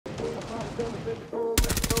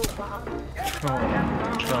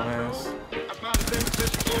Dumbass.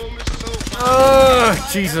 Oh,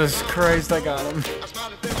 Jesus Christ, I got him.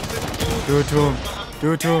 Do it to him.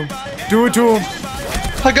 Do it to him. Do it to him.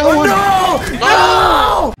 I got one. No!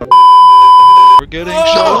 No! We're getting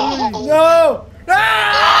shot. No! No!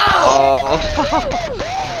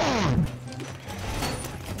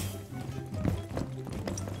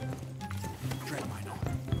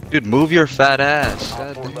 Dude, move your fat ass.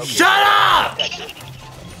 Shut up!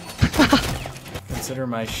 Consider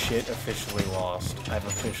my shit officially lost. I've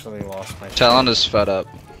officially lost my shit. Talon is fed up.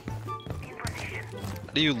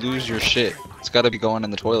 How do you lose your shit? It's gotta be going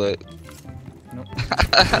in the toilet. Nope.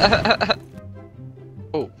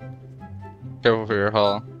 Oh. Careful for your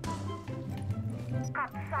haul.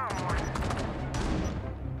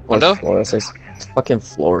 Window? Flores. It's fucking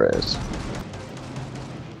Flores.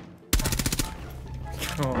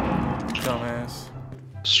 Oh, dumbass.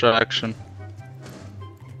 Distraction.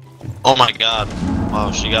 Oh my god.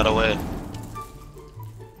 Wow, she got away.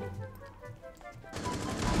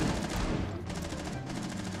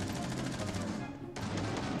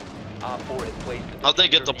 How'd they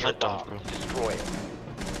get the plant off, bro?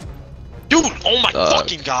 Dude, oh my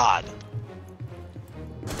fucking god!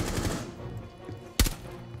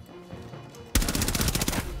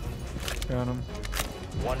 Got him.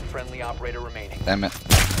 One friendly operator remaining. Damn it.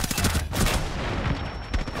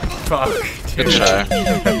 Fuck. Good Dude. try.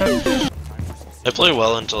 I play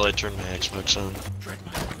well until I turn my Xbox on.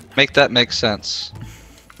 Make that make sense.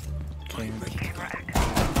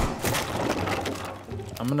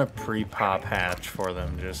 I'm gonna pre-pop hatch for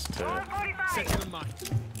them just to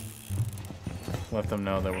let them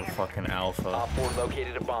know that we're fucking alpha. Op 4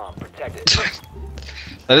 located a bomb. Protect it.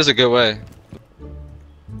 That is a good way.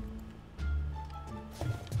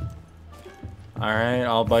 Alright,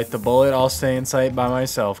 I'll bite the bullet. I'll stay in sight by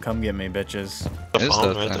myself. Come get me, bitches. The Is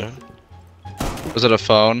phone that right thing? there. Was it a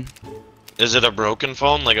phone? Is it a broken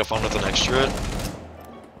phone? Like a phone with an extra it?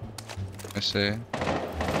 Let me see.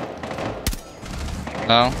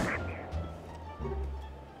 No?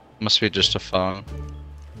 Must be just a phone.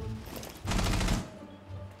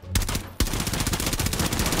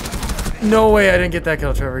 No way I didn't get that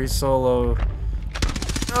kill, Trevor. He's so low.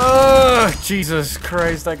 Oh, Jesus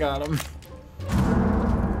Christ, I got him.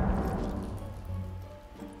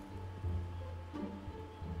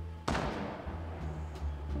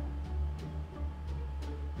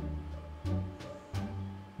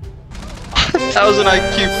 That was an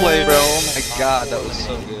IQ play, bro. Oh my god, that was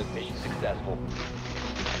so good. Mission successful.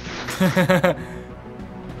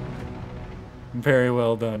 Very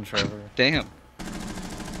well done, Trevor. Damn.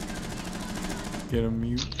 Get him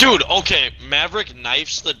mute. Dude, okay, Maverick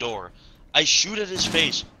knifes the door. I shoot at his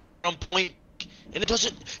face from point, and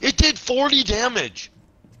it did 40 damage!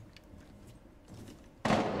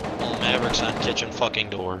 Well, Maverick's on kitchen fucking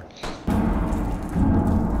door.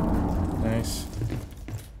 Nice.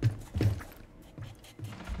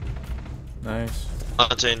 Nice.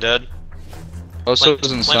 Fontaine dead. Oh, so it Plant,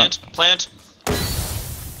 was in plant, plant.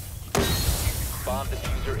 Bomb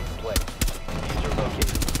diffuser in place. Diffuser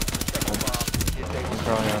located. Second bomb. Disable.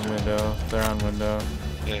 Probably on window. They're on window.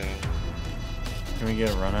 Yeah. Can we get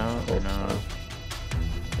a run out or no?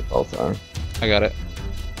 Both are. I got it.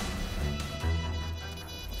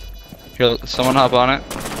 Here, someone hop on it.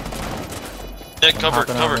 Nick, I'm cover,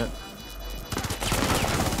 hopping on cover. it.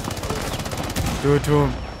 Do it to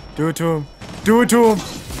him. Do it to him. Do it to him.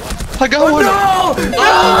 I got one! No!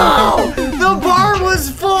 No! The bar was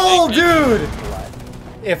full, dude!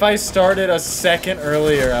 If I started a second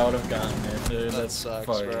earlier, I would have gotten it, dude. That That's sucks,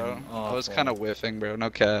 fucking bro. I was awful. kind of whiffing, bro.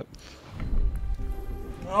 No cap.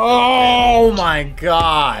 Oh my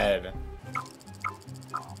god!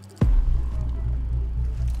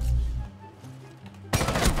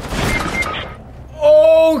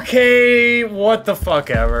 Okay, what the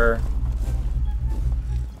fuck ever.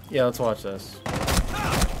 Yeah, let's watch this.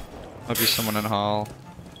 Might be someone in hall.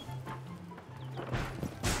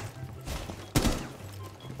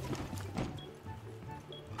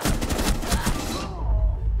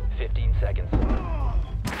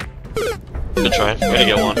 Good try. Way to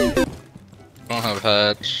get one. Don't have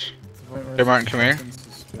hatch. Hey Martin, come here.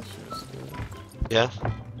 Yeah.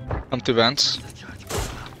 Come through vents.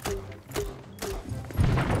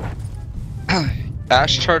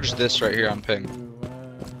 Ash charged this right here on ping.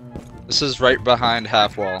 This is right behind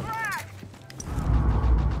half wall.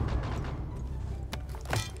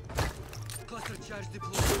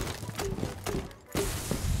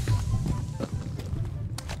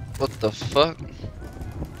 What the fuck?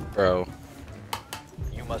 Bro.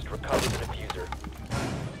 You must recover the diffuser.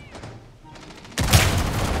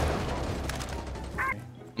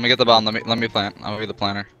 me get the bomb. Let me plant. I'll be the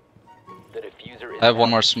planter. The diffuser is I have one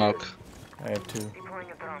now more secured. smoke. I have 2.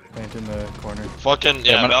 Plant in the corner. Fucking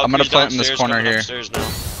yeah. I'm gonna Valkyrie's plant in this downstairs, corner coming here. upstairs now.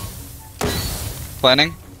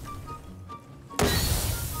 Planning.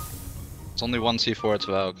 It's only one C4. It's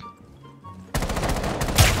Valk.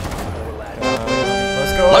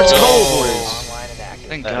 Let's go! Let's go, Online boys. and active.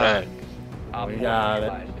 Thank Alright. God. We got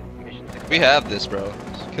it. Mission success. We have this, bro.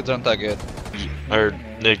 Kids aren't that good. Or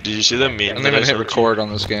Nick, did you see that I meme? didn't that even hit sent you? record on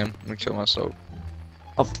this game. I'm gonna kill myself.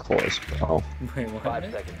 Of course, bro. Wait, what?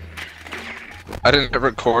 5 seconds. I didn't hit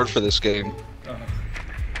record for this game,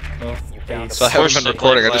 Oh, found ace. so I haven't been Force it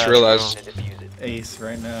recording. I like just that, realized. And defuse it. Ace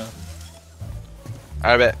right now.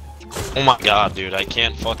 I bet. Oh my god, dude, I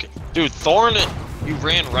can't fucking. Dude, Thorn, you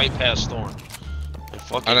ran right past Thorn.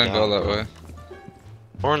 I didn't go that way.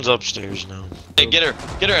 Thorn's upstairs now. Hey, get her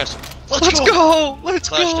ass. Let's go! Let's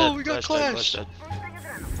Clash go! dead, We got Clash Clash. dead.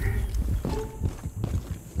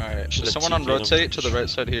 Alright, Should've someone on TP'd him. rotate to the right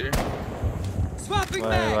side here.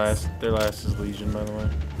 Their last is Legion, by the way.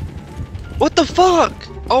 What the fuck?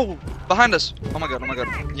 Oh, behind us. Oh my god, oh my god.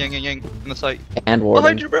 Yang, yang, yang. In the site. And Warden.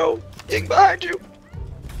 Behind you, bro. Yang behind you.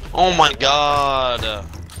 Oh my god.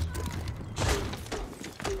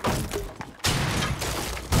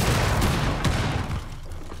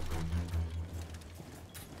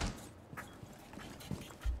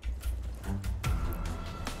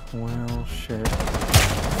 Well, shit.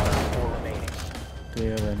 4 remaining. Do you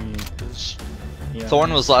have any? Yeah.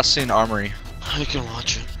 Thorn was last seen armory. I can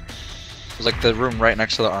watch it. It was like the room right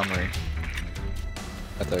next to the armory.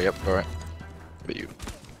 Right there, yep, alright. But you.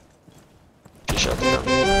 He shot the gun.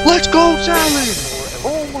 Let's go, Salad!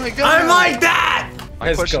 Oh my god! I'm like that! My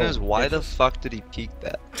Let's question go. is, why the fuck did he peek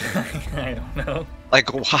that? I don't know.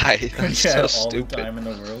 Like, why? That's Yeah, so all stupid. the time in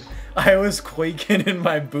the world. I was quaking in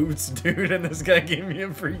my boots, dude, and this guy gave me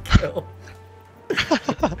a free kill.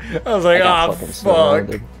 I was like, got ah, fucking fuck.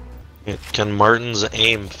 surrounded. Can Martin's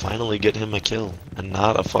aim finally get him a kill and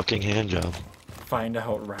not a fucking hand job? Find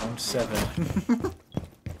out round 7.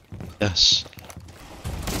 Yes.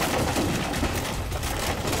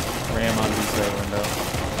 Ram on B window.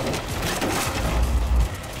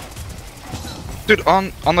 Dude,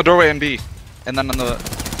 on the doorway in B. And then on the...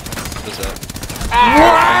 What is that?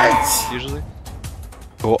 What? Usually?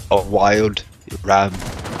 Oh, a wild ram. Down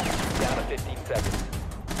to 15 seconds.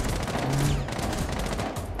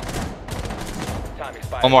 Time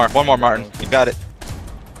expired. One more, Martin. You got it.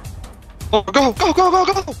 Oh, go, go, go, go,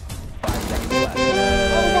 go! 5 seconds left.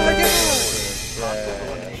 Oh my god!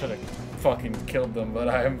 Yeah, I should have fucking killed them, but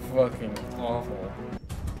I am fucking awful.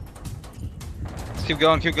 Keep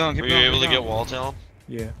going, keep going, keep Were going. you able to keep get going. wall talent?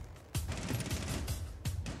 Yeah.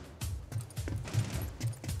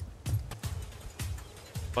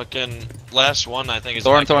 Fucking last one, I think is.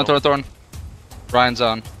 Thorn, Nick Thorn, Hill. Thorn, Thorn. Ryan's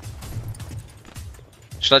on.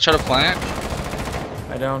 Should I try to plant?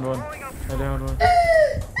 I downed one.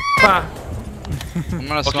 Ha! I'm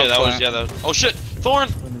gonna smoke Okay, that was plant. yeah. That. Oh shit, Thorn.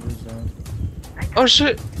 Windows down. Oh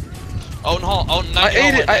shit! Out in hall. Out in I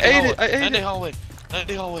ate it, I ate it, I ate 90 it. hallway.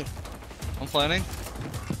 90 hallway. I'm planting.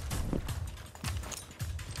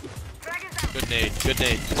 Good nade. Good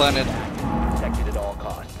nade. Planted. Protected at all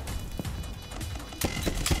costs.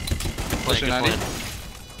 Pushing Good 90. plan.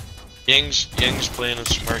 Yang's playing a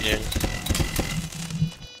smart Yang.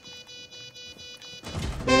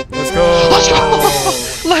 Let's go! Let's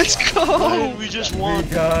go! Let's go! Oh, we just won. We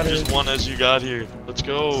got We just it. won as you got here. Let's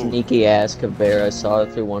go. Sneaky ass Caveira. I saw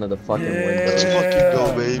it through one of the fucking Yeah. windows. Fucking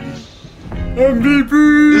go, baby.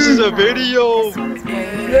 MVP! This is a video!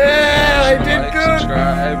 Yeah, I did Like, good!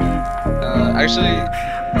 subscribe. Actually,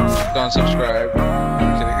 don't subscribe.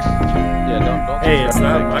 I'm kidding. Yeah, don't Hey, it's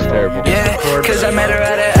not my fault. terrible. You just Yeah, record cause I it. met her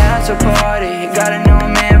at an after party. Got a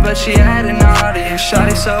new man, but she had an audience.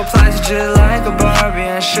 Shawty so plastic, just like a Barbie.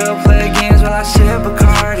 And she'll play games while I sip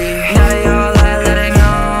Bacardi. Now they all like letting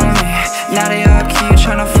on me. Now they all keep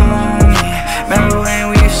tryna phone me. Remember when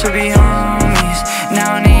we used to be on